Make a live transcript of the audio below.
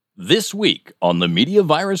This week on the Media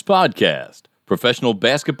Virus Podcast, professional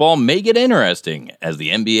basketball may get interesting as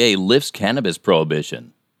the NBA lifts cannabis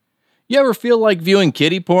prohibition. You ever feel like viewing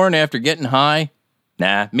kiddie porn after getting high?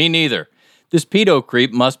 Nah, me neither. This pedo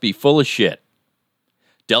creep must be full of shit.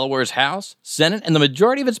 Delaware's House, Senate, and the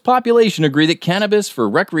majority of its population agree that cannabis for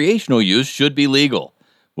recreational use should be legal.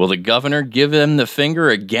 Will the governor give them the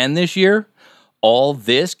finger again this year? All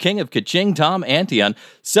this, King of Kaching Tom Antion,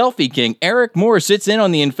 Selfie King Eric Moore sits in on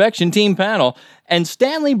the infection team panel, and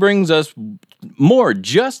Stanley brings us more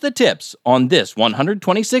just the tips on this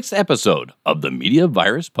 126th episode of the Media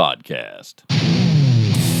Virus Podcast.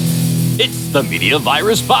 It's the Media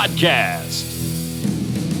Virus Podcast.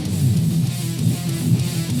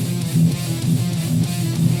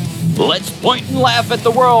 Let's point and laugh at the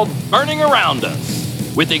world burning around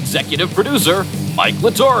us with executive producer Mike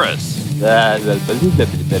Latoris. We're going to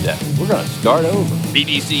start over.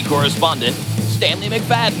 BBC correspondent Stanley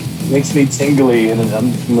McFadden. Makes me tingly in an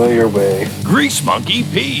unfamiliar way. Grease Monkey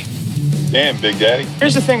Pete. Damn, Big Daddy.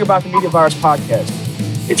 Here's the thing about the Media Virus Podcast.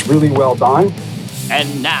 It's really well done.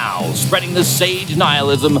 And now, spreading the sage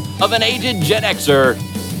nihilism of an aged Gen Xer,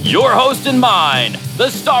 your host and mine,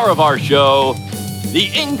 the star of our show,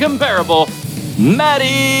 the incomparable Maddie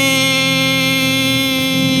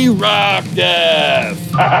Rock Death.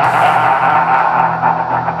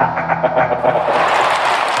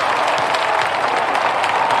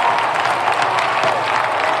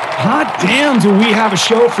 Hot damn, do we have a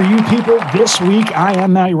show for you people this week. I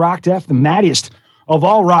am Matty Rock Death, the mattiest of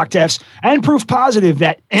all rock deaths, and proof positive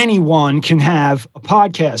that anyone can have a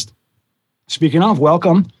podcast. Speaking of,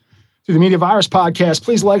 welcome to the Media Virus Podcast.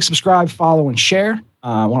 Please like, subscribe, follow, and share.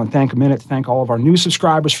 I want to thank all of our new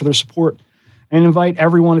subscribers for their support and invite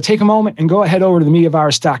everyone to take a moment and go ahead over to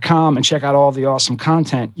themediavirus.com and check out all the awesome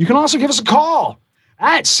content. You can also give us a call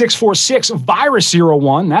at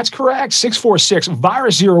 646-VIRUS-01. That's correct,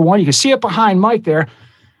 646-VIRUS-01. You can see it behind Mike there.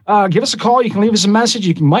 Give us a call. You can leave us a message.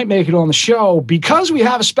 You might make it on the show. Because we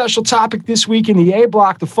have a special topic this week in the A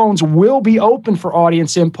block, the phones will be open for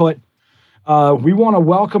audience input. We want to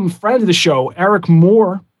welcome friend of the show, Eric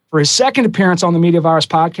Moore, for his second appearance on the Media Virus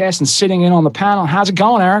Podcast and sitting in on the panel. How's it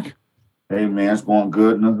going, Eric? Hey, man, it's going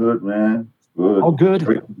good in the hood, man. It's good. Oh, good.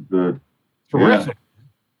 Good. Terrific.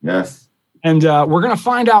 Yeah. Yes. And we're going to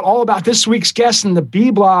find out all about this week's guest in the B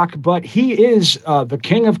block, but he is the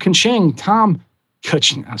king of Kaching, Tom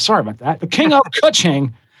Kaching. Sorry about that. The king of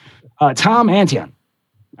Kaching, Tom Antion.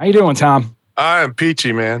 How you doing, Tom? I'm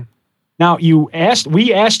peachy, man. Now,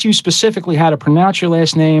 we asked you specifically how to pronounce your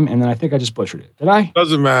last name, and then I think I just butchered it. Did I?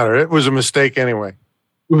 Doesn't matter. It was a mistake anyway.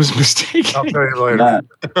 It was a mistake. I'll tell you later.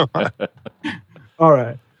 All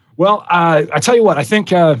right. Well, I tell you what. I think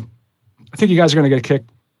you guys are going to get a kick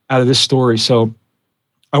out of this story. So,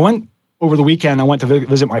 I went over the weekend. I went to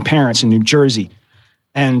visit my parents in New Jersey,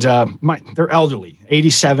 and they're elderly,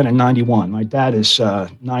 87 and 91. My dad is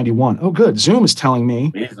 91. Oh, good. Zoom is telling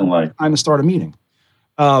me time to start a meeting.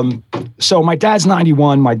 So my dad's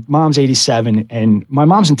 91, my mom's 87, and my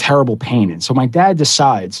mom's in terrible pain. And so my dad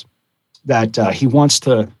decides that he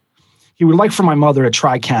would like for my mother to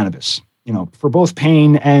try cannabis, for both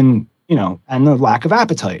pain and the lack of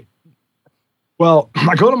appetite. Well,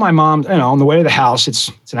 I go to my mom, on the way to the house,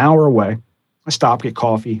 it's an hour away. I stop, get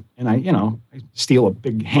coffee, and I steal a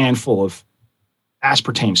big handful of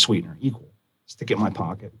aspartame sweetener, equal, stick it in my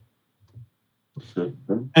pocket.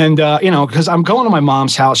 And, because I'm going to my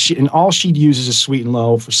mom's house and all she'd use is a Sweet and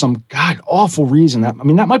Low for some god awful reason. That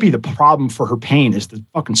might be the problem for her pain is the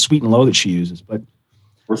fucking Sweet and Low that she uses. But,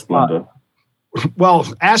 Splenda. Well,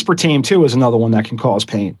 aspartame too is another one that can cause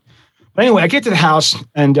pain. But anyway, I get to the house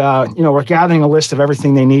and, we're gathering a list of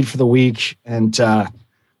everything they need for the week. And,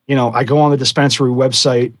 I go on the dispensary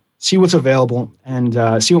website, see what's available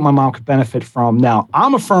and see what my mom could benefit from. Now,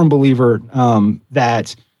 I'm a firm believer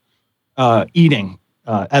that eating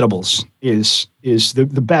edibles is the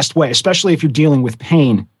best way, especially if you're dealing with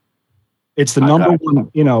pain. It's the number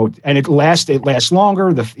one, and it lasts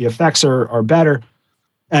longer. The effects are better,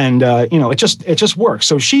 and it just works.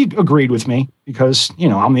 So she agreed with me because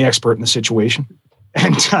I'm the expert in the situation,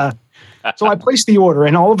 and so I placed the order.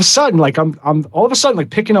 And all of a sudden, I'm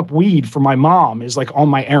picking up weed for my mom is like on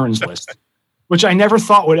my errands list, which I never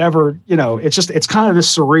thought would ever. It's kind of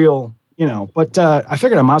this surreal. But I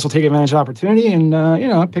figured I might as well take advantage of the opportunity, and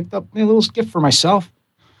I picked up a little gift for myself.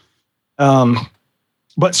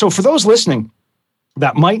 But so for those listening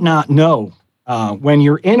that might not know, when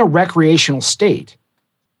you're in a recreational state,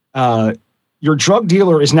 your drug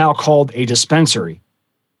dealer is now called a dispensary,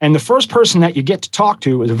 and the first person that you get to talk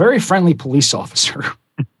to is a very friendly police officer,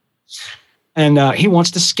 and he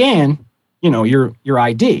wants to scan your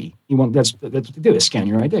ID. That's what they do. They scan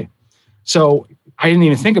your ID. So I didn't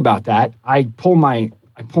even think about that. I pull my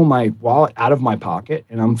wallet out of my pocket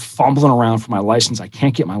and I'm fumbling around for my license. I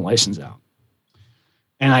can't get my license out.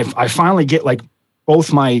 And I finally get like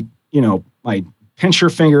both my pinch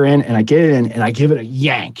your finger in and I get it in and I give it a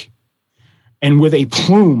yank. And with a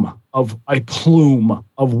plume of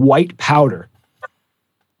white powder,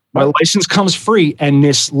 my license comes free and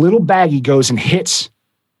this little baggie goes and hits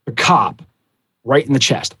the cop right in the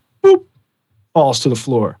chest. Boop, falls to the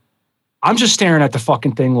floor. I'm just staring at the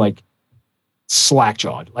fucking thing like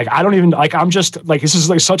slack-jawed. Like I don't even like. I'm just like this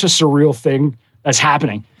is like such a surreal thing that's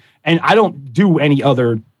happening, and I don't do any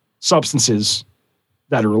other substances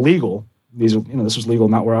that are illegal. These are this was legal,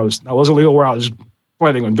 not where I was. That wasn't legal where I was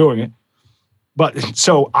planning on doing it. But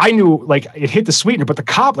so I knew like it hit the sweetener, but the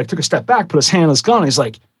cop like took a step back, put his hand on his gun, and he's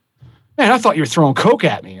like, "Man, I thought you were throwing coke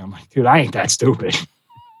at me." I'm like, "Dude, I ain't that stupid."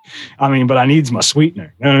 I mean, but I needs my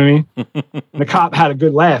sweetener. You know what I mean? The cop had a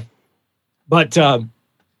good laugh. But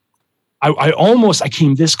I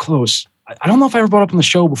came this close. I don't know if I ever brought up on the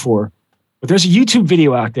show before, but there's a YouTube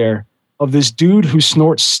video out there of this dude who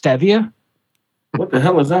snorts stevia. What the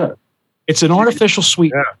hell is that? It's an artificial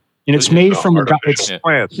sweetener, and it's made from plants.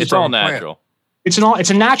 It's all natural. It's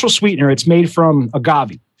a natural sweetener. It's made from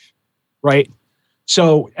agave, right?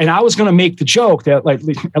 So, and I was going to make the joke that like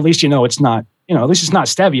at least it's not at least it's not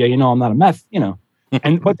stevia. I'm not a meth.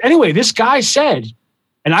 But anyway, this guy said.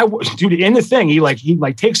 And dude, in the thing,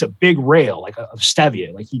 he takes a big rail of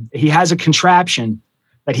stevia. Like he has a contraption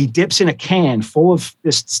that he dips in a can full of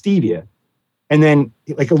this stevia, and then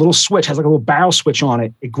like a little switch has like a little barrel switch on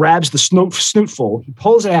it. It grabs the snootful, he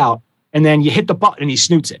pulls it out, and then you hit the button and he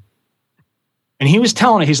snoots it. And he was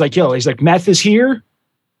telling it, he's like, meth is here,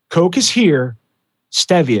 coke is here,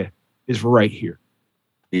 stevia is right here.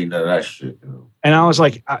 You know that shit. Dude. And I was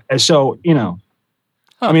like,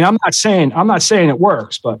 I mean, I'm not saying it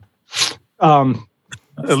works, but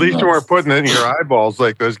at least you weren't putting it in your eyeballs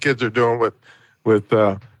like those kids are doing with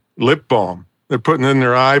lip balm. They're putting it in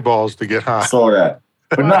their eyeballs to get high. I saw that,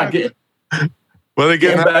 but not getting. Well, they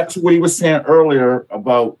getting back to what he was saying earlier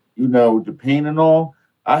about the pain and all.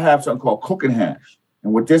 I have something called cooking hash,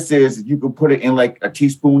 and what this is you can put it in like a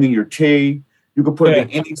teaspoon in your tea. You can put it in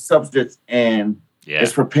any substance, and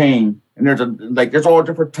it's for pain. And there's all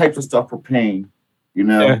different types of stuff for pain.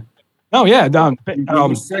 Yeah. Oh yeah.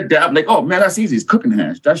 You said that, I'm like, oh man, that's easy. It's cooking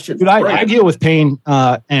hash. That shit. Dude, I deal with pain,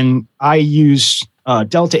 and I use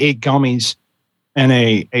Delta 8 gummies and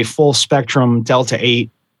a full spectrum Delta 8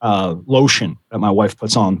 lotion that my wife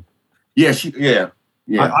puts on. Yeah, yeah.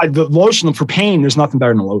 The lotion for pain, there's nothing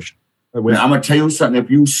better than a lotion. Now, I'm gonna tell you something. If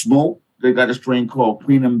you smoke, they got a strain called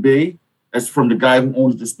Queen B. That's from the guy who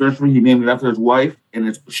owns the dispensary. He named it after his wife, and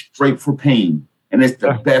it's straight for pain. And it's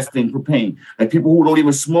the best thing for pain. Like people who don't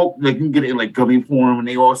even smoke, like you can get it in like gummy form, and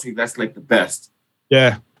they all say that's like the best.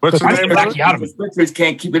 Yeah. What's the name of it? Dispensaries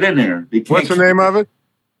can't keep it in there. What's the name of it?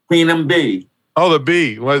 Queen B. Oh, the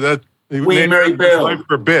B. Well, that Queen Mary Bell. Like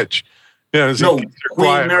for bitch. Yeah. No,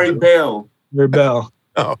 Queen Mary Bell. Mary Bell.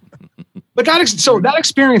 Oh. But that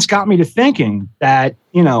experience got me to thinking that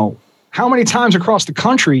how many times across the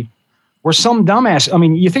country. Where some dumbass, I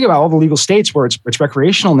mean, you think about all the legal states where it's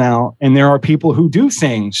recreational now, and there are people who do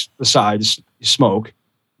things besides smoke,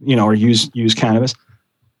 or use cannabis.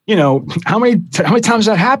 How many times does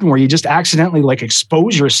that happen where you just accidentally like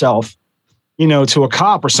expose yourself, to a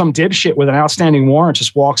cop or some dipshit with an outstanding warrant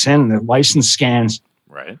just walks in and the license scans.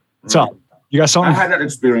 Right. What's up? You got something? I had that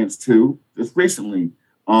experience too, just recently.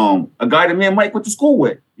 A guy that me and Mike went to school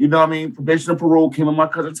with, probation and parole came in my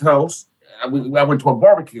cousin's house. I went to a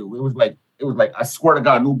barbecue. It was like, I swear to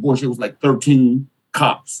God, no bullshit. It was like 13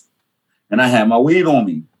 cops. And I had my weed on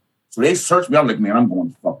me. So they searched me. I'm like, man, I'm going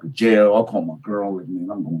to fucking jail. I'll call my girl. Like, man,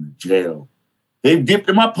 I'm going to jail. They dipped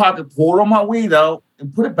in my pocket, poured all my weed out,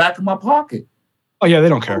 and put it back in my pocket. Oh, yeah, they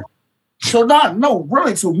don't care. So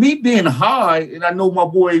really. So me being high, and I know my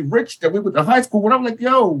boy Rich that we went to high school with, I'm like,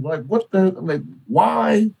 yo, like, what the, I'm like,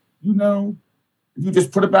 why, you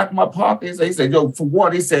just put it back in my pocket. He said, yo, for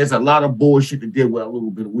one, he said it's a lot of bullshit to deal with a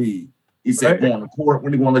little bit of weed. He said, going to court,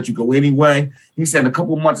 when they going to let you go anyway. He said, in a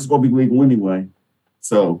couple of months, it's going to be legal anyway.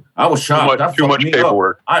 So I was shocked. Too much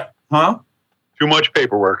paperwork. Too much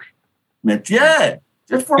paperwork. Man, yeah.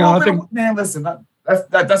 Just for a minute. Man, listen,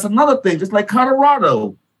 that's another thing. Just like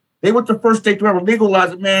Colorado. They were the first state to ever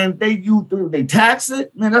legalize it, man. They tax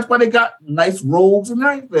it. Man, that's why they got nice roads and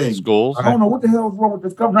everything. Schools. I don't know what the hell is wrong with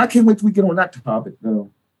this government. I can't wait till we get on that topic,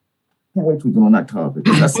 though.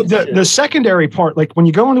 The secondary part, like when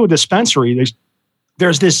you go into a dispensary,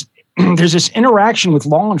 there's this interaction with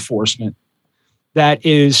law enforcement that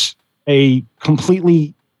is a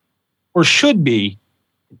completely, or should be,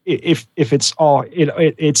 if it's all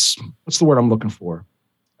it's what's the word I'm looking for?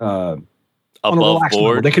 On a Above relaxed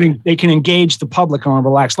level. board. They can engage the public on a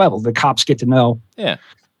relaxed level. The cops get to know. Yeah.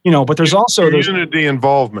 But there's also community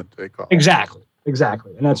involvement, they call it.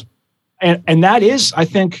 Exactly. And that's and that is, I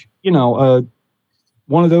think,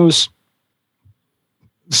 one of those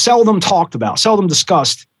seldom talked about, seldom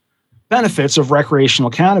discussed benefits of recreational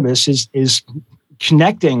cannabis is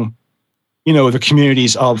connecting, the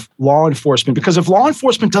communities of law enforcement. Because if law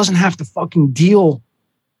enforcement doesn't have to fucking deal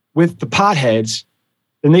with the potheads,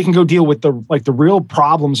 then they can go deal with the real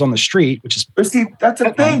problems on the street, which is. But see, that's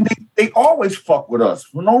the thing. They always fuck with us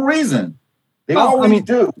for no reason. They always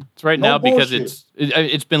do. It's right now because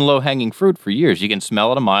it's been low hanging fruit for years. You can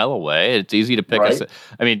smell it a mile away. It's easy to pick us.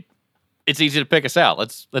 I mean, it's easy to pick us out.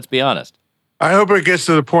 Let's be honest. I hope it gets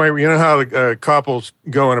to the point where how the couples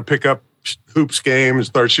go in to pick up hoops game and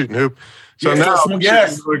start shooting hoop. So now we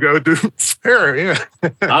go do fair. Yeah,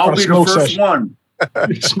 I'll be the first one. I'll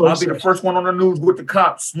be the first one on the news with the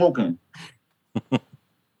cops smoking.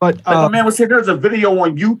 But my man was saying, there's a video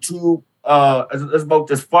on YouTube. It's about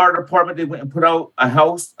this fire department. They went and put out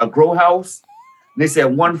a grow house. And they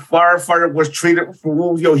said one firefighter was treated for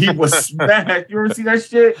wolves. Yo, he was smashed. You ever see that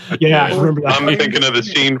shit? Yeah, I remember that. I'm thinking of the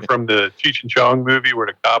scene from the Cheech and Chong movie where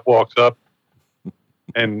the cop walks up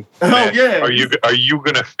and are you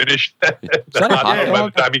going to finish that? By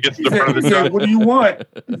the time he gets to the front of the gun. What do you want?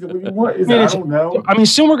 He said, what do you want? I don't know. I mean,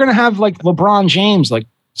 soon we're going to have like LeBron James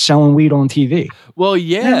selling weed on TV. Well,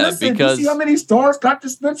 yeah, because you see how many stars got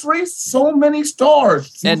dispensaries? So many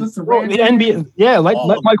stars. And the NBA,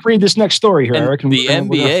 let Mike read this next story here, Eric. The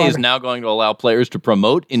NBA is now going to allow players to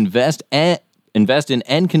promote, invest in,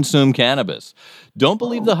 and consume cannabis. Don't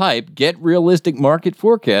believe the hype. Get realistic market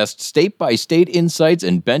forecasts, state-by-state insights,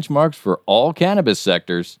 and benchmarks for all cannabis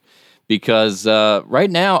sectors. Because right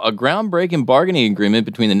now, a groundbreaking bargaining agreement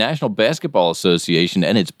between the National Basketball Association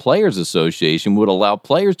and its Players Association would allow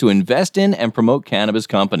players to invest in and promote cannabis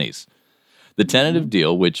companies. The tentative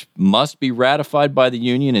deal, which must be ratified by the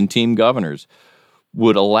union and team governors,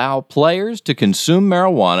 would allow players to consume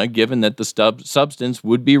marijuana given that the substance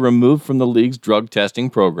would be removed from the league's drug testing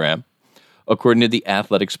program, according to the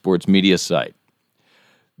Athletic Sports Media site.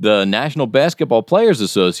 The National Basketball Players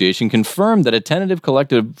Association confirmed that a tentative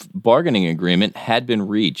collective bargaining agreement had been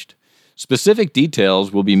reached. Specific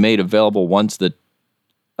details will be made available once the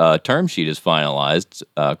term sheet is finalized,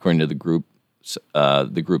 according to the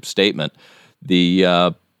group statement.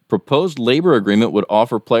 The proposed labor agreement would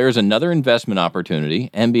offer players another investment opportunity.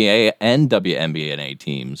 NBA and WNBA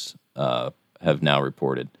teams have now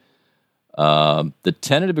reported. The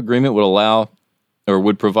tentative agreement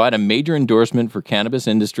would provide a major endorsement for cannabis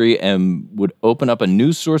industry and would open up a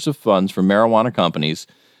new source of funds for marijuana companies,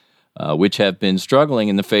 which have been struggling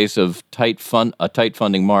in the face of a tight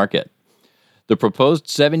funding market. The proposed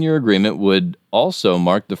 7-year agreement would also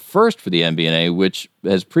mark the first for the NBA, which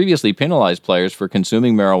has previously penalized players for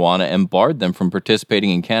consuming marijuana and barred them from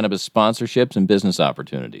participating in cannabis sponsorships and business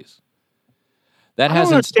opportunities. I don't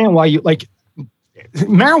understand why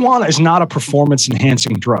marijuana is not a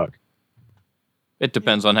performance-enhancing drug. It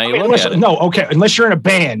depends on how you look at it. No, okay. Unless you're in a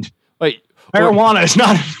band. Wait, marijuana is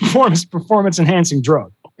not a performance-enhancing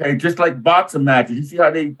drug. Okay, just like boxing matches. You see how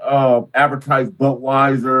they advertise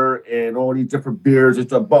Budweiser and all these different beers?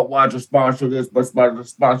 It's a Budweiser sponsor this, Budweiser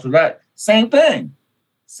sponsor that. Same thing.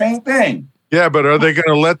 Yeah, but are they going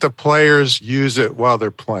to let the players use it while they're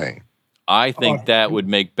playing? I think that would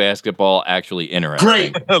make basketball actually interesting.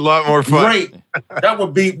 Great. A lot more fun. Great. That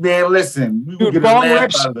would be, man, listen. We would Dude, get a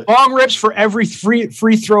laugh out of it. long rips for every free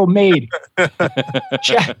throw made. I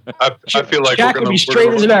feel like Jack would be straight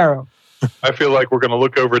as an arrow. I feel like we're going to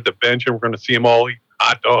look over at the bench and we're going to see them all eat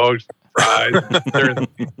hot dogs, fries.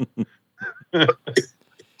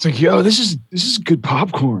 It's like, yo, this is good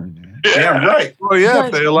popcorn, man. Yeah, right. Well, yeah,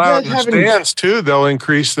 if they allow it in the stands too, they'll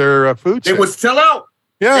increase their food They sales. would sell out.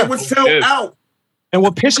 Yeah. They would sell out. And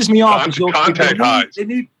what pisses me off is contact highs. They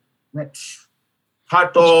need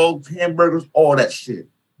hot dogs, hamburgers, all that shit.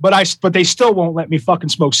 But they still won't let me fucking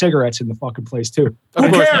smoke cigarettes in the fucking place too.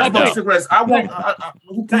 Who cares about cigarettes? I won't.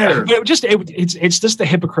 Who cares? It's just the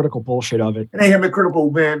hypocritical bullshit of it. It ain't hypocritical,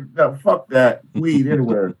 man. No, fuck that. Weed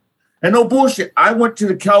anywhere. And no bullshit. I went to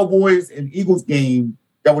the Cowboys and Eagles game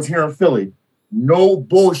that was here in Philly. No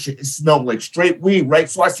bullshit. It smelled like straight weed, right?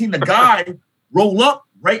 So I seen the guy roll up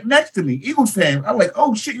right next to me, Eagles fan. I'm like,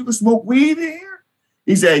 oh shit, you can smoke weed in here?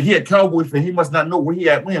 He said, he a Cowboys fan. He must not know where he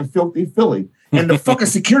at. We in filthy Philly. And the fucking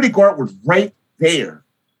security guard was right there.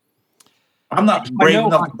 I'm not brave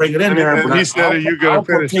enough to bring it in there. And but he said, are you going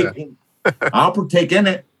to finish that? I'll partake in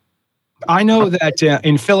it. I know that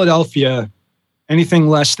in Philadelphia, anything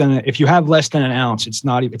less than if you have less than an ounce, it's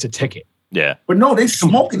a ticket. Yeah, but no, they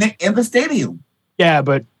smoking it in the stadium. Yeah,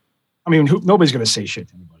 but I mean, nobody's going to say shit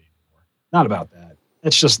to anybody anymore. Not about that.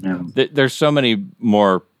 It's just there's so many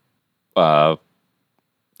more.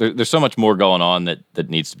 There's so much more going on that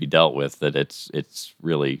needs to be dealt with. That it's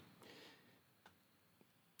really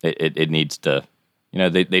it needs to,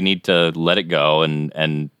 they need to let it go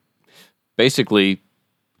and basically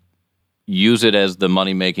use it as the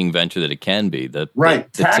money making venture that it can be. The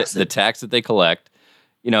tax that they collect.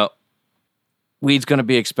 Weed's going to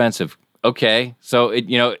be expensive. Okay, so what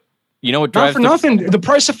drives not for nothing. The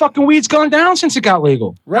price of fucking weed's gone down since it got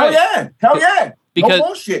legal. Right? Hell yeah. Because, no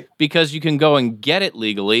bullshit. Because you can go and get it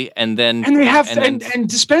legally, and then they have and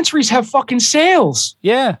dispensaries have fucking sales.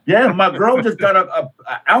 Yeah. My girl just got an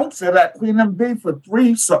ounce of that Queen MB for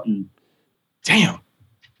 $3 something. Damn.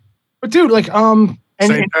 But dude, like and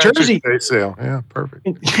in Jersey Day sale, yeah, perfect.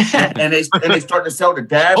 and they start to sell the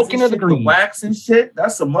dabs and shit, the wax and shit.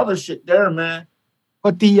 That's some other shit there, man.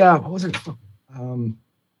 But the what was it?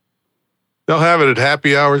 They'll have it at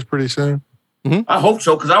happy hours pretty soon. Mm-hmm. I hope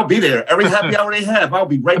so, because I'll be there. Every happy hour they have, I'll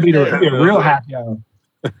be right there. It'll be a real happy hour.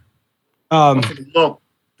 Look,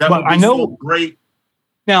 that would be I know, so great.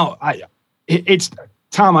 Now, it's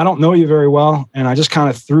Tom. I don't know you very well, and I just kind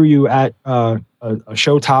of threw you at a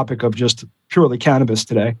show topic of just purely cannabis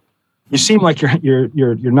today. You seem like you're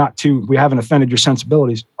not too. We haven't offended your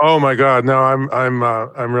sensibilities. Oh my God, no!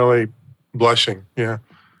 I'm really blushing. Yeah,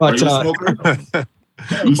 but well,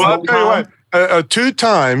 I'll tell you what. 2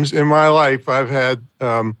 times in my life I've had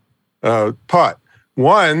pot.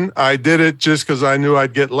 One, I did it just because I knew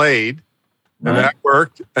I'd get laid, and that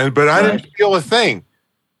worked. But I didn't feel a thing.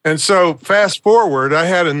 And so fast forward, I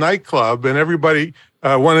had a nightclub, and everybody,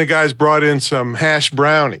 one of the guys brought in some hash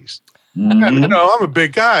brownies. Mm-hmm. And, I'm a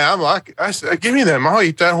big guy. I'm like, I said, give me them. I'll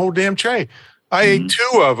eat that whole damn tray. I ate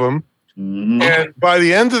 2 of them. Mm-hmm. And by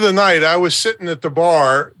the end of the night, I was sitting at the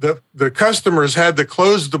bar. The customers had to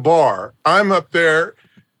close the bar. I'm up there,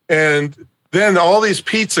 and then all these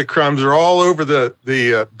pizza crumbs are all over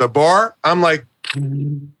the bar. I'm like,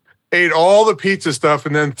 ate all the pizza stuff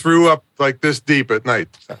and then threw up like this deep at night.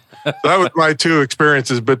 So that was my 2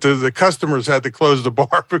 experiences. But the customers had to close the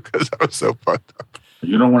bar because I was so fucked up.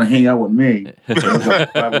 You don't want to hang out with me. I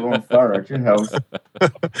was on fire at your house.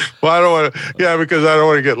 Well, I don't want to. Yeah, because I don't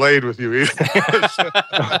want to get laid with you either.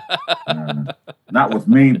 Not with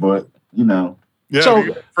me, but Yeah,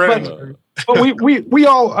 so, friends. But we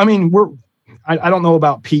all. I mean, I don't know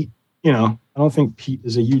about Pete. I don't think Pete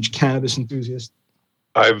is a huge cannabis enthusiast.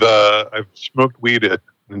 I've smoked weed an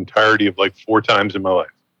entirety of like 4 times in my life.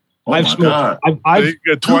 Oh I've smoked. You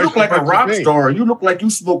look like a rock star. You look like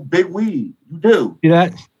you smoke big weed. You do. See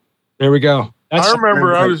that? There we go. I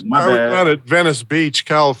remember I was down at Venice Beach,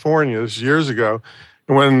 California, this was years ago,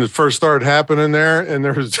 and when it first started happening there, and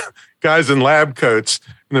there was guys in lab coats,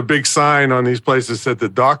 and a big sign on these places said the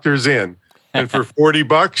doctor's in. And for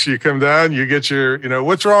 $40, you come down, you get your,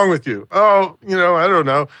 what's wrong with you? Oh, I don't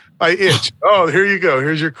know. I itch. Oh, here you go.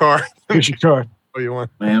 Here's your card. Here's your card. What do you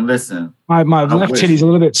want? Man, listen. My left titty's a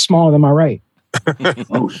little bit smaller than my right.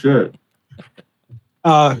 Oh, shit.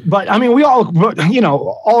 But I mean, we all,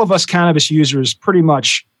 all of us cannabis users pretty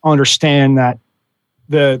much understand that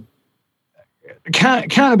the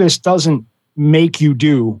cannabis doesn't make you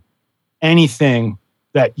do anything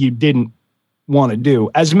that you didn't want to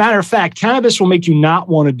do. As a matter of fact, cannabis will make you not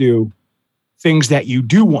want to do things that you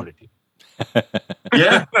do want to do.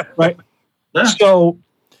 Yeah. Right. Yeah.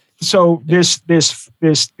 So this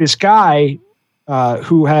guy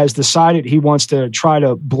who has decided he wants to try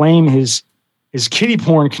to blame his kiddie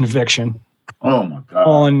porn conviction oh my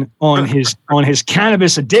God. on his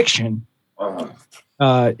cannabis addiction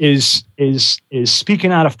is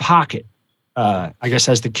speaking out of pocket. I guess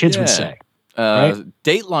as the kids would say. Right?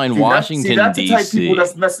 Dateline Washington, that's D.C. the type of people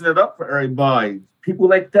that's messing it up for everybody. People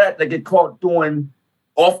like that get caught doing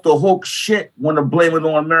off the hook shit want to blame it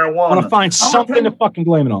on marijuana. Want to find something to fucking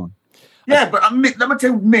blame it on. Yeah, but let me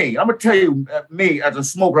tell you me. I'm gonna tell you me as a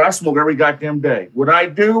smoker. I smoke every goddamn day. What I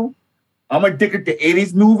do, I'm addicted to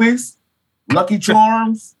 80s movies, Lucky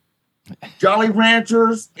Charms, Jolly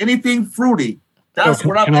Ranchers, anything fruity. That's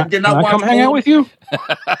what I'm getting. Can I come hang out with you?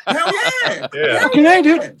 Hell yeah! Can I,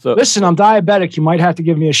 dude? So, listen, I'm diabetic. You might have to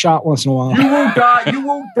give me a shot once in a while. You won't die. You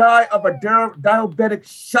won't die of a diabetic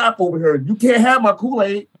shock over here. You can't have my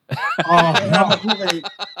Kool-Aid. I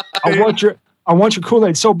want your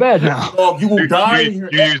Kool-Aid so bad now. Oh, you will die. You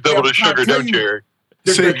use double the sugar, don't you, Eric?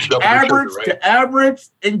 The average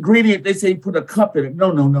ingredient, they say put a cup in it.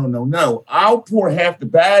 No. I'll pour half the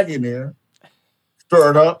bag in there.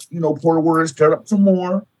 stir it up, pour the water in, stir it up some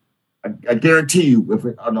more. I guarantee you, if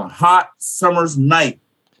on a hot summer's night,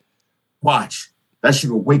 watch, that shit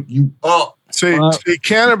will wake you up. See,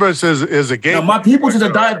 cannabis is a game. Now, my people's is a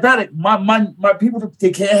diabetic. My people,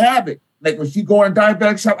 they can't have it. Like when she go in a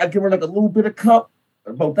diabetic shop, I give her like a little bit of cup,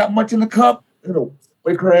 about that much in the cup, it'll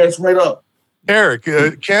wake her ass right up. Eric,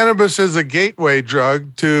 cannabis is a gateway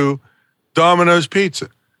drug to Domino's Pizza.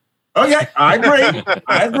 Oh yeah, I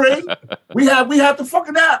agree. We have the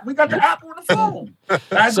fucking app. We got the app on the phone.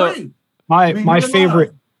 I agree.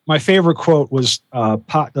 My favorite quote was,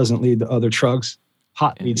 "Pot doesn't lead to other drugs.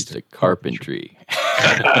 Pot leads to carpentry."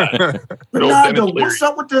 Bernardo, what's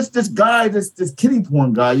up with this guy, this kiddie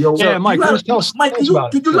porn guy? Yo, yeah, Mike, did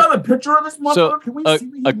you have a picture of this motherfucker? Can we see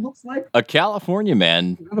what he looks like? A California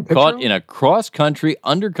man caught in a cross-country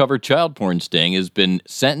undercover child porn sting has been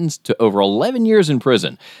sentenced to over 11 years in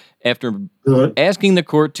prison after asking the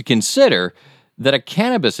court to consider that a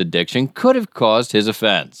cannabis addiction could have caused his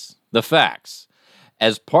offense. The facts.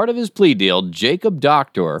 As part of his plea deal, Jacob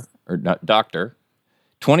Doctor,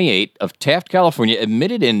 28, of Taft, California,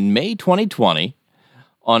 admitted in May 2020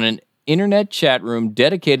 on an internet chat room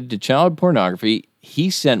dedicated to child pornography,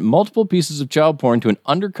 he sent multiple pieces of child porn to an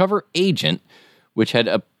undercover agent, which he had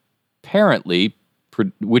apparently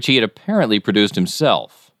produced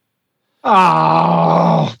himself.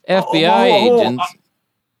 Oh, FBI agents.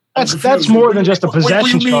 That's more than just a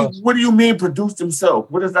possession charge. What do you mean produced himself?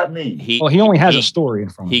 What does that mean? He only has a story in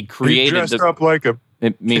front of him. He created dressed up like a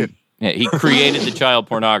kid. Yeah, he created the child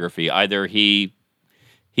pornography. Either he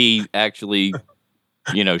actually,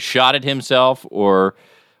 shot it himself, or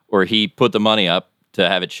he put the money up to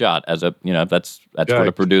have it shot as a, that's what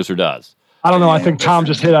a producer does. I don't know. I think Tom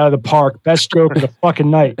just hit out of the park. Best stroke of the fucking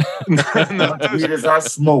night. Weed as I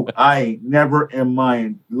smoke. I ain't never in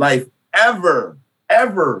my life ever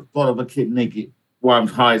thought of a kid naked while I'm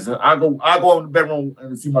high. So I go in the bedroom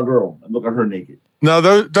and see my girl and look at her naked. No,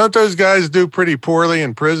 don't those guys do pretty poorly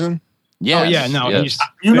in prison? Yes. Oh, yeah, no. Yes.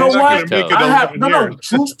 You know what?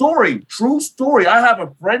 True story. I have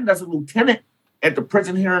a friend that's a lieutenant at the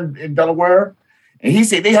prison here in Delaware, and he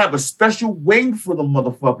said they have a special wing for the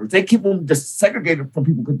motherfuckers. They keep them just segregated from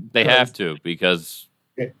people. They have to because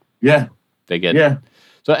they get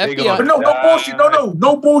So FBI, but no bullshit.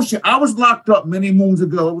 No bullshit. I was locked up many moons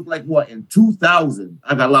ago. It was like in 2000.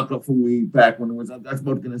 I got locked up for weed back when it was. That's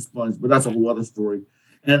about to get expunged, but that's a whole other story.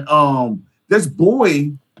 And this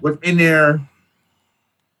boy was in there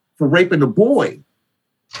for raping a boy.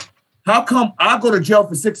 How come I go to jail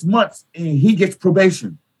for 6 months and he gets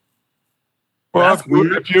probation? Well, if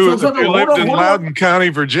you lived in Loudoun County,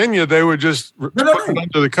 Virginia, they would just put him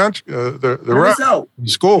into the country, the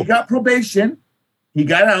school. He got probation. He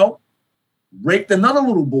got out, raped another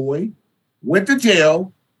little boy, went to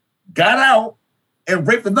jail, got out, and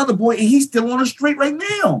raped another boy, and he's still on the street right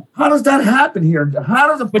now. How does that happen here?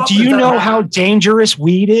 But do you know how dangerous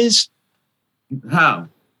weed is? How?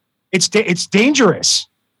 It's dangerous.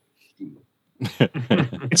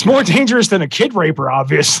 It's more dangerous than a kid raper,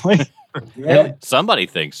 obviously. Yeah. Somebody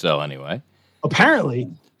thinks so, anyway. Apparently.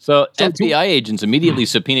 So FBI agents immediately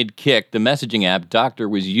subpoenaed Kik, the messaging app Doctor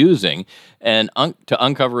was using, and to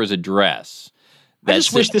uncover his address. I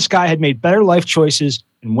just wish this guy had made better life choices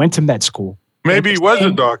and went to med school. Maybe he was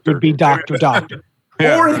a doctor. Would be doctor.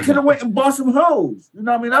 Yeah. Or he could have went and bought some hoes. You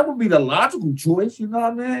know what I mean? That would be the logical choice. You know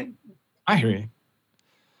what I mean? I hear you.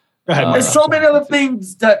 Go ahead. There's so many other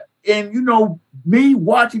things that, and me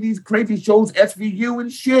watching these crazy shows, SVU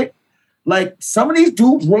and shit, like some of these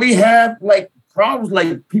dudes really have like problems,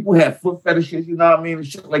 like people have foot fetishes, you know what I mean, and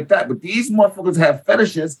shit like that. But these motherfuckers have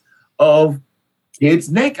fetishes of kids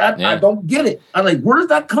naked. I don't get it. I'm like, where does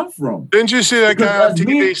that come from? Didn't you see that guy on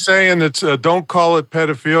TV saying it's don't call it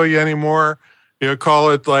pedophilia anymore?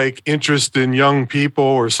 Call it like interest in young people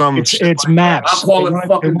or something. It's MAPS. I call it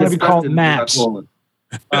fucking disgusting. MAPS.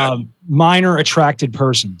 Minor attracted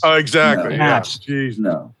persons. Oh, exactly. MAPS. Jeez.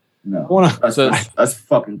 No. That's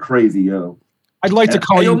fucking crazy, yo. I'd like to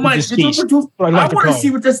call you Mike, deceased. I want to see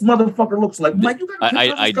what this motherfucker looks like. Mike, you got a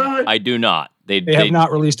picture of this guy? I do not. They have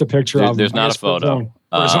not released a picture of him. There's not a photo.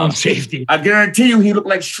 For his own safety. I guarantee you he looked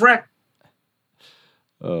like Shrek.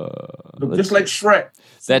 Just like Shrek.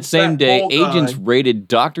 That same day, agents raided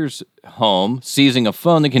Doctor's home, seizing a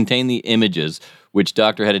phone that contained the images, which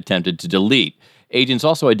Doctor had attempted to delete. Agents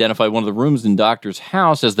also identified one of the rooms in Doctor's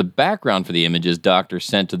house as the background for the images Doctor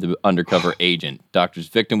sent to the undercover agent. Doctor's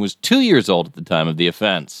victim was 2 years old at the time of the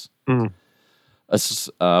offense. When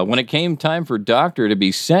it came time for Doctor to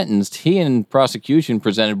be sentenced, he and prosecution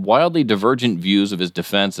presented wildly divergent views of his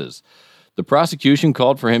defenses. The prosecution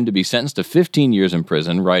called for him to be sentenced to 15 years in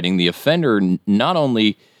prison, writing the offender not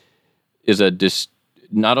only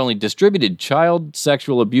distributed child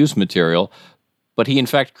sexual abuse material, but he in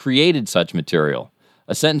fact created such material.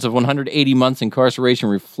 A sentence of 180 months incarceration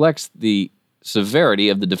reflects the severity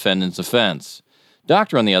of the defendant's offense.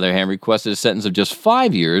 Doctor, on the other hand, requested a sentence of just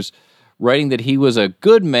 5 years, writing that he was a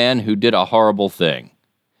good man who did a horrible thing.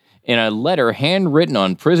 In a letter handwritten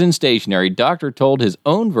on prison stationery, Doctor told his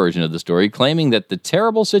own version of the story, claiming that the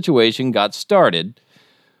terrible situation got started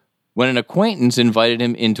when an acquaintance invited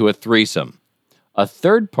him into a threesome. A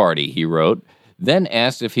third party, he wrote, then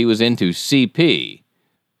asked if he was into CP,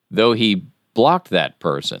 though he blocked that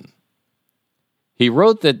person. He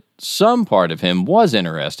wrote that some part of him was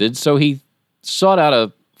interested, so he sought out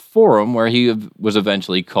a forum where he was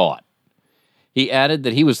eventually caught. He added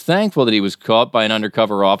that he was thankful that he was caught by an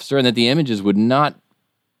undercover officer and that the images would not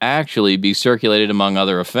actually be circulated among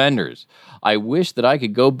other offenders. I wish that I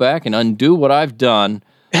could go back and undo what I've done,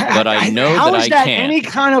 but I know that I can't. How is that any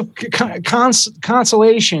kind of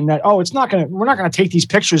consolation that, we're not going to take these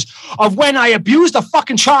pictures of when I abused a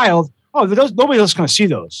fucking child? Nobody else is going to see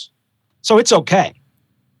those. So it's okay.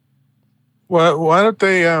 Well, why don't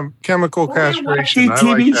they chemical castration? I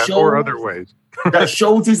like that, or other ways. That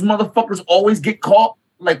shows these motherfuckers always get caught.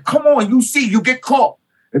 Like, come on, you get caught.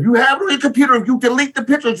 If you have it on your computer, if you delete the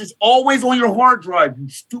pictures, it's always on your hard drive. You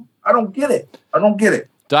stupid. I don't get it.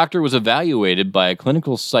 Doctor was evaluated by a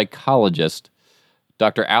clinical psychologist,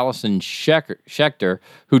 Dr. Allison Schechter,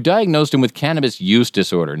 who diagnosed him with cannabis use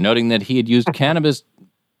disorder, noting that he had used cannabis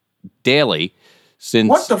daily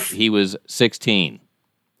since he was 16.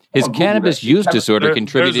 His cannabis use disorder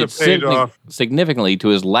contributed significantly to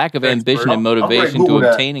his lack of ambition and motivation to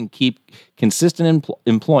obtain and keep consistent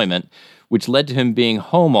employment, which led to him being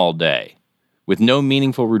home all day with no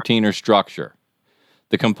meaningful routine or structure.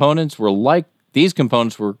 These components were the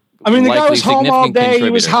guy was home all day, he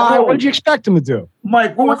was high. What did you expect him to do?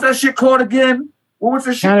 Mike, what was that shit called again? What was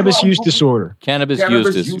that shit cannabis called? Use disorder. Cannabis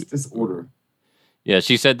use disorder. Yeah,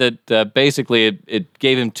 she said that basically it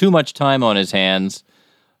gave him too much time on his hands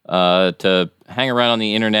to hang around on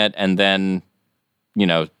the internet and then,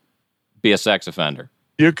 be a sex offender.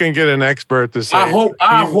 You can get an expert to say. I hope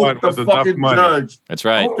the fucking judge. That's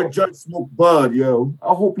right. I hope the judge smoked bud, yo.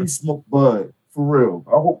 I hope he smoked bud for real.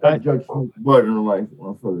 I hope that judge smoked bud in life,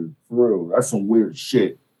 for real. That's some weird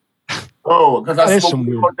shit. Oh, because I smoke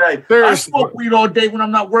weed all day. I smoke weed all day when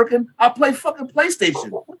I'm not working. I play fucking PlayStation.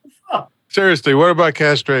 What the fuck? Seriously, what about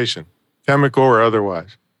castration, chemical or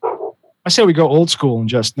otherwise? I say we go old school and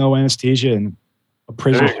just no anesthesia and a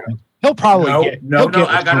prison. He'll probably get. No.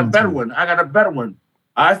 I got a better one.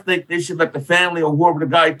 I think they should let the family or whoever the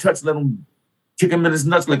guy touched, let him kick him in his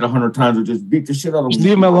nuts like 100 times or just beat the shit out of him. Just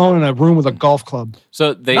leave him alone in a room with a golf club.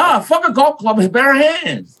 So fuck a golf club with bare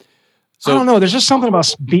hands. So, I don't know. There's just something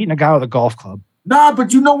about beating a guy with a golf club. Nah,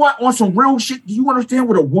 but you know what? On some real shit, do you understand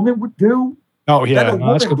what a woman would do? Oh, yeah.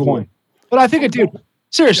 That's a good point. But I think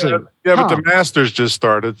seriously. Yeah, but the Masters just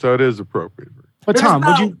started, so it is appropriate. But Tom,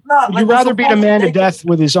 would you rather beat a man to death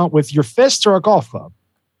with your fists or a golf club?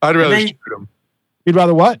 I'd rather shoot him. You'd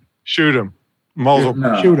rather what? Shoot him. Muzzle.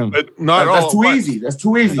 No. Shoot him. But not that's too easy. That's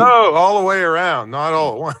too easy. No, all the way around, not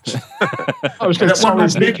all at once. I was going to one of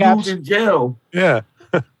those big dudes in jail. Yeah.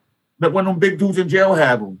 But when them big dudes in jail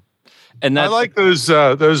have them. And I like those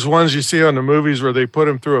ones you see on the movies where they put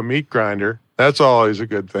him through a meat grinder. That's always a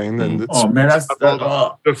good thing. Then that's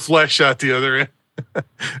the flesh out the other end.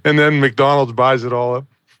 And then McDonald's buys it all up.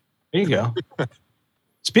 There you go.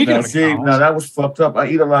 Speaking of McDonald's. No, that was fucked up. I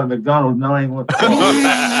eat a lot of McDonald's. Now I ain't want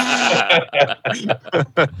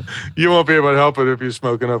You won't be able to help it if you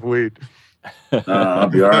smoke enough weed. I'll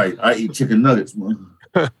be all right. I eat chicken nuggets, man.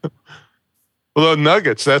 Well,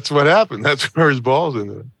 nuggets, that's what happened. That's where his balls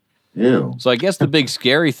into it. Yeah. So I guess the big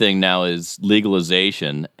scary thing now is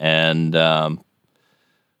legalization, and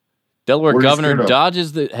Delaware governor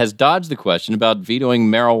has dodged the question about vetoing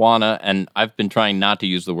marijuana, and I've been trying not to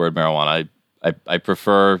use the word marijuana. I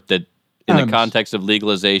prefer that in the context of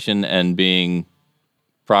legalization and being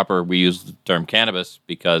proper, we use the term cannabis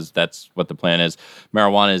because that's what the plan is.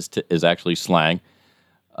 Marijuana is actually slang.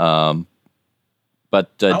 But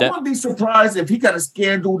I wouldn't be surprised if he got a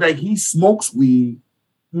scandal that he smokes weed.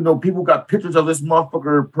 People got pictures of this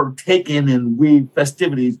motherfucker partaking in weed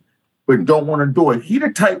festivities, but don't want to do it. He the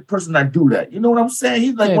type of person that do that. You know what I'm saying?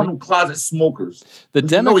 He's like one of them closet smokers.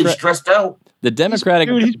 He's stressed out. He's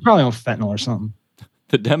probably on fentanyl or something.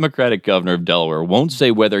 The Democratic governor of Delaware won't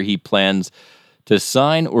say whether he plans to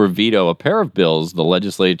sign or veto a pair of bills the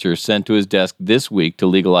legislature sent to his desk this week to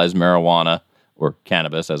legalize marijuana or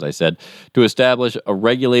cannabis, as I said, to establish a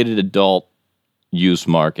regulated adult use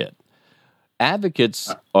market.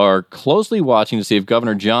 Advocates are closely watching to see if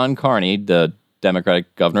Governor John Carney, the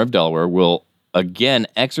Democratic governor of Delaware, will again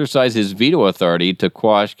exercise his veto authority to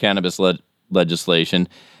quash cannabis legislation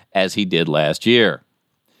as he did last year.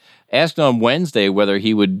 Asked on Wednesday whether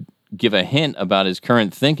he would give a hint about his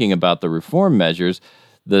current thinking about the reform measures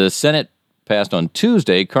the Senate passed on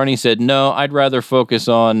Tuesday, Carney said, "No, I'd rather focus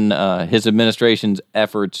on his administration's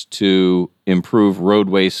efforts to improve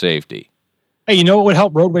roadway safety." Hey, you know what would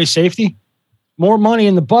help roadway safety? More money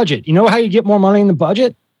in the budget. You know how you get more money in the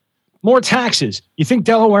budget? More taxes. You think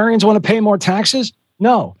Delawareans want to pay more taxes?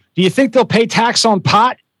 No. Do you think they'll pay tax on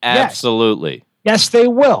pot? Absolutely. Yes, they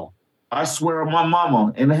will. I swear on my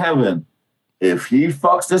mama in heaven, if he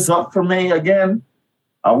fucks this up for me again,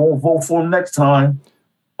 I won't vote for him next time.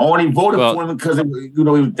 I only voted for him because he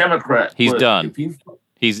was Democrat. He's done.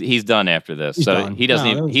 He's done after this, he's so done. He doesn't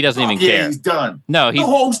even care. He's done. No, the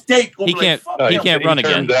whole state. He can't run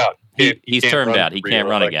again. He's termed out. He can't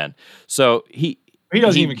run again. So he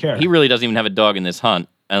doesn't even care. He really doesn't even have a dog in this hunt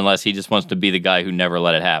unless he just wants to be the guy who never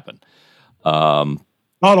let it happen. Not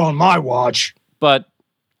on my watch. But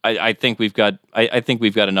I think we've got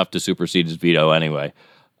enough to supersede his veto anyway.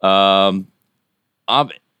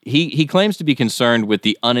 He claims to be concerned with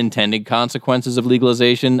the unintended consequences of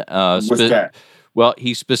legalization. What's that? Well,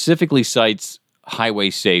 he specifically cites highway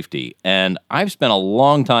safety, and I've spent a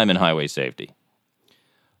long time in highway safety.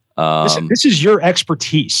 This is your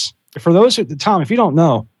expertise. For those Tom, if you don't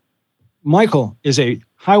know, Michael is a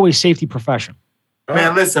highway safety professional.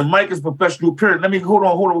 Man, listen, Mike is a professional. Period. Let me hold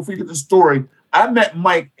on before you get the story. I met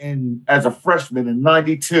Mike as a freshman in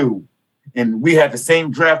 '92, and we had the same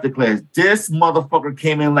drafted class. This motherfucker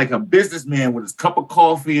came in like a businessman with his cup of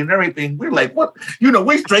coffee and everything. We're like, what?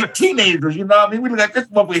 We straight teenagers, you know what I mean? We're like, this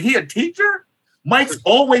motherfucker, he a teacher? Mike's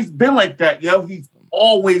always been like that, yo. He's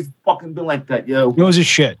always fucking been like that, yo. Knows his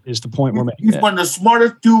shit is the point we're making. He's one of the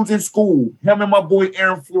smartest dudes in school. Him and my boy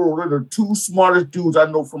Aaron Fleur are the two smartest dudes I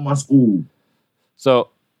know from my school. So,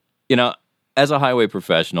 as a highway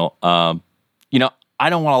professional, I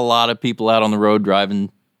don't want a lot of people out on the road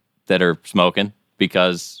driving that are smoking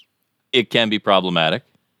because it can be problematic.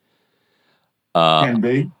 Can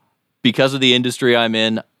be. Because of the industry I'm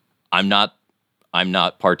in, I'm not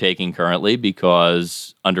partaking currently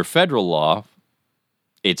because under federal law,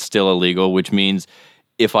 it's still illegal, which means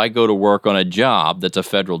if I go to work on a job that's a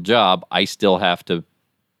federal job, I still have to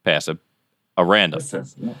pass a random.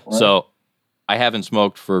 Right. So I haven't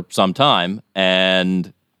smoked for some time,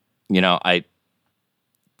 and I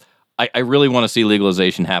really want to see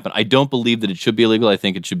legalization happen. I don't believe that it should be illegal. I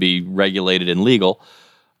think it should be regulated and legal.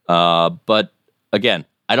 But again,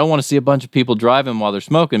 I don't want to see a bunch of people driving while they're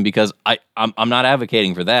smoking because I'm not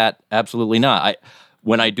advocating for that. Absolutely not.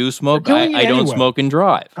 When I do smoke, I don't smoke and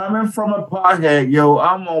drive. Coming from a pothead, yo,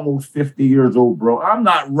 I'm almost 50 years old, bro. I'm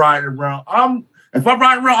not riding around. If I'm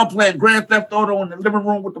riding around, I'm playing Grand Theft Auto in the living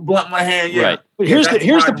room with the blunt in my hand. Yeah. Right. But here's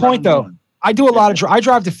the point, though. I do a lot of I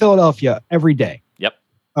drive to Philadelphia every day. Yep.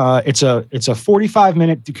 It's a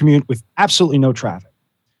 45-minute commute with absolutely no traffic.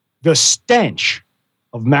 The stench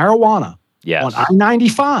of marijuana on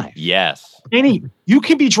I-95. Yes. You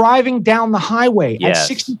can be driving down the highway at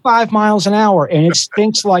 65 miles an hour and it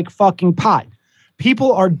stinks like fucking pot.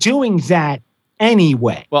 People are doing that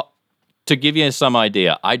anyway. Well, to give you some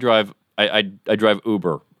idea, I drive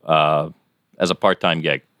Uber as a part-time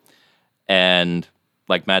gig. And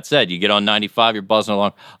like Matt said, you get on 95, you're buzzing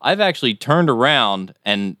along. I've actually turned around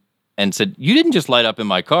and said, "You didn't just light up in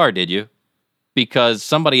my car, did you?" Because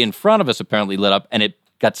somebody in front of us apparently lit up and it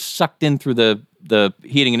got sucked in through the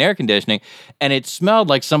heating and air conditioning, and it smelled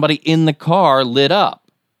like somebody in the car lit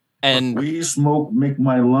up. And weed smoke make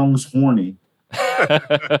my lungs horny.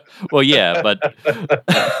 Well, yeah, but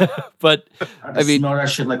I mean, smell that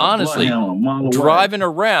shit like honestly, driving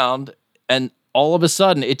around and all of a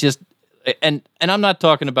sudden it just and I'm not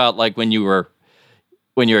talking about like when you were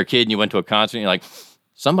a kid and you went to a concert and you're like,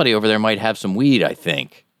 somebody over there might have some weed, I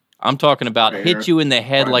think. I'm talking about hit you in the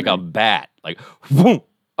head like a bat. Like, whoom.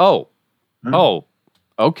 Oh,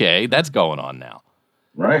 okay, that's going on now.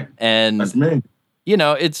 Right. And that's me.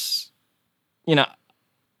 It's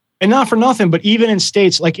and not for nothing, but even in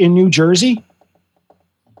states like in New Jersey,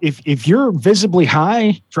 if you're visibly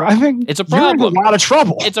high driving, it's a problem. You're in a lot of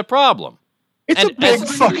trouble. It's a problem. It's a big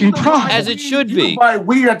fucking problem. As it should be. You can buy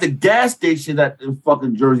weed at the gas station in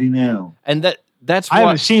fucking Jersey now. And that's why I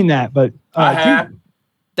haven't seen that, but I have.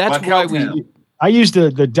 That's why I use the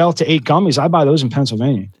Delta 8 gummies. I buy those in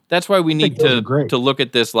Pennsylvania. That's why we need to look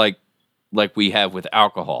at this like we have with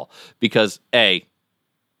alcohol. Because the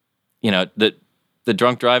the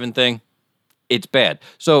drunk driving thing, it's bad.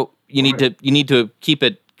 So you need to keep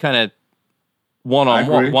it kind of one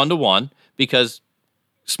to one, because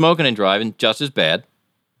smoking and driving just as bad.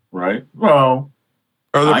 Right. Well,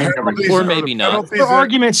 or maybe not. For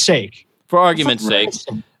argument's sake. For argument's sake,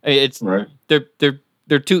 it's right.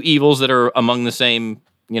 They're two evils that are among the same.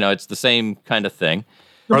 It's the same kind of thing.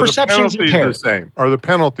 Are the penalties the same? Are the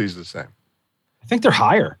penalties the same? I think they're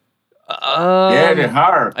higher. Yeah, they're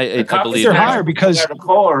higher. I believe they're higher because the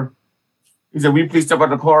car. He said, "We please step out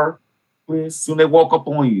the car, please." Soon they walk up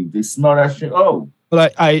on you. They smell that shit. Oh,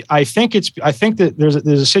 but I think that there's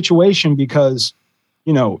a situation because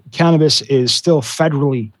cannabis is still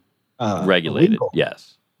federally regulated. Legal,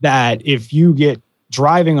 yes, that if you get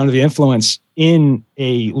driving under the influence in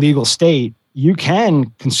a legal state, you can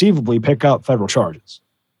conceivably pick up federal charges.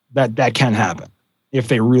 That can happen if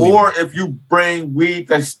they really. Or if you bring weed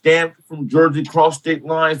that's stamped from Jersey cross state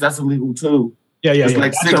lines, that's illegal too. Yeah.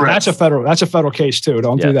 Like that's a federal case too.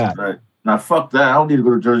 Don't do that. Right. Now fuck that. I don't need to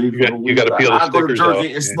go to Jersey. You got to peel the stickers off. I go to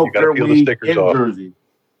Jersey and smoke their weed in Jersey.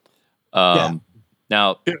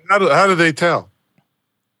 Now, how do they tell?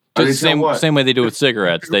 Just the same way they do with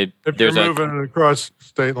cigarettes. If you're moving across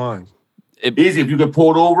state lines. Easy. If you get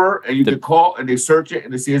pulled over and you get caught and they search it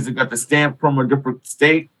and they see it's got the stamp from a different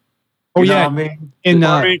state. Oh, know yeah. what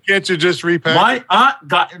I mean? Can't you just repack? My aunt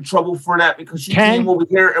got in trouble for that because she came over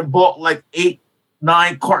here and bought like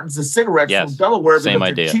 8-9 cartons of cigarettes from Delaware. Same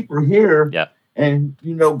idea. They're cheaper here. Yeah. And,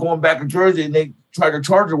 going back to Jersey, and they tried to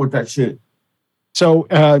charge her with that shit. So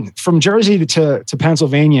from Jersey to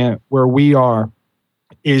Pennsylvania, where we are,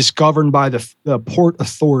 is governed by the Port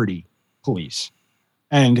Authority Police.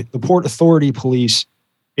 And the Port Authority Police,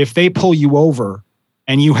 if they pull you over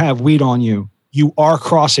and you have weed on you, you are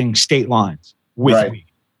crossing state lines with weed.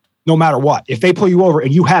 No matter what. If they pull you over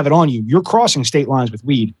and you have it on you, you're crossing state lines with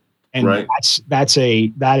weed. And they're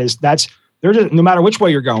just, no matter which way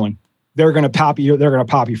you're going, they're going to pop you. They're going to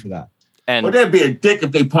pop you for that. And that'd be a dick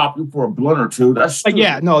if they pop you for a blunt or two. That's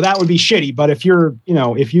that would be shitty. But if you're,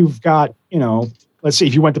 if you've got, let's see,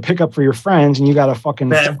 if you went to pick up for your friends and you got a fucking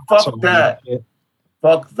fuck that.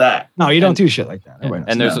 Fuck that. No, you don't do shit like that.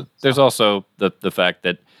 And there's also the fact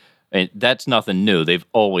that that's nothing new. They've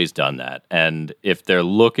always done that. And if they're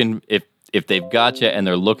looking, if they've got you and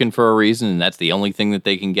they're looking for a reason, and that's the only thing that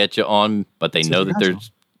they can get you on, but they know that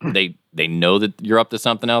they know that you're up to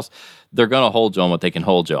something else, they're gonna hold you on what they can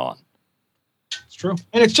hold you on. It's true.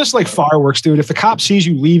 And it's just like fireworks, dude. If the cop sees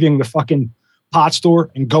you leaving the fucking pot store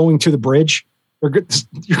and going to the bridge, you're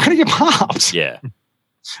gonna get popped. Yeah.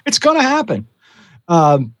 It's gonna happen.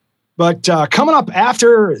 But coming up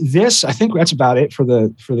after this, I think that's about it for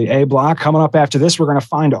the A block. Coming up after this, we're going to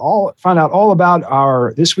find out all about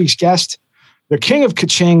our this week's guest, the king of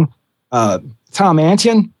Kaching, Tom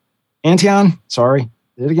Antion. Sorry,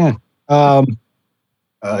 did it again.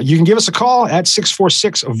 You can give us a call at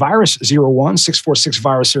 646-VIRUS-01,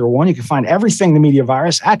 646-VIRUS-01. You can find everything The Media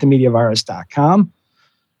Virus at themediavirus.com.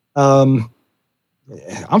 I'm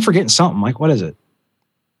forgetting something, Mike. What is it?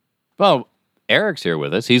 Well, Eric's here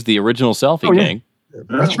with us. He's the original selfie king.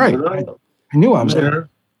 That's right. I knew I was there.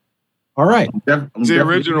 All right. I'm the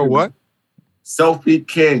original what? Selfie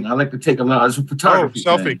king. I like to take a lot. It's a photography.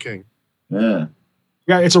 Selfie king. Yeah.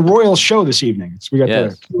 Yeah, it's a royal show this evening. We got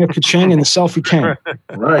the King of Kaching and the Selfie King.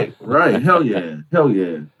 Right. Hell yeah. Are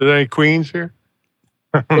there any queens here?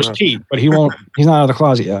 There's Pete, but he's not out of the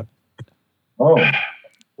closet yet. Oh.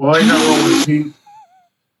 Well, ain't nothing wrong with Pete.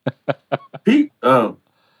 Pete? Oh.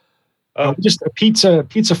 Pete's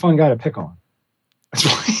a fun guy to pick on. That's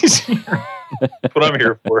why he's here. That's what I'm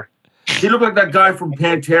here for. He looked like that guy from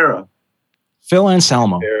Pantera. Phil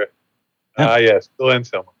Anselmo. Yes, Phil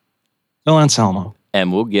Anselmo. Phil Anselmo.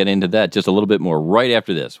 And we'll get into that just a little bit more right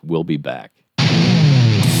after this. We'll be back.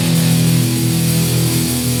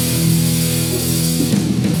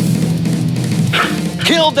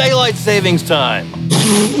 Kill daylight savings time.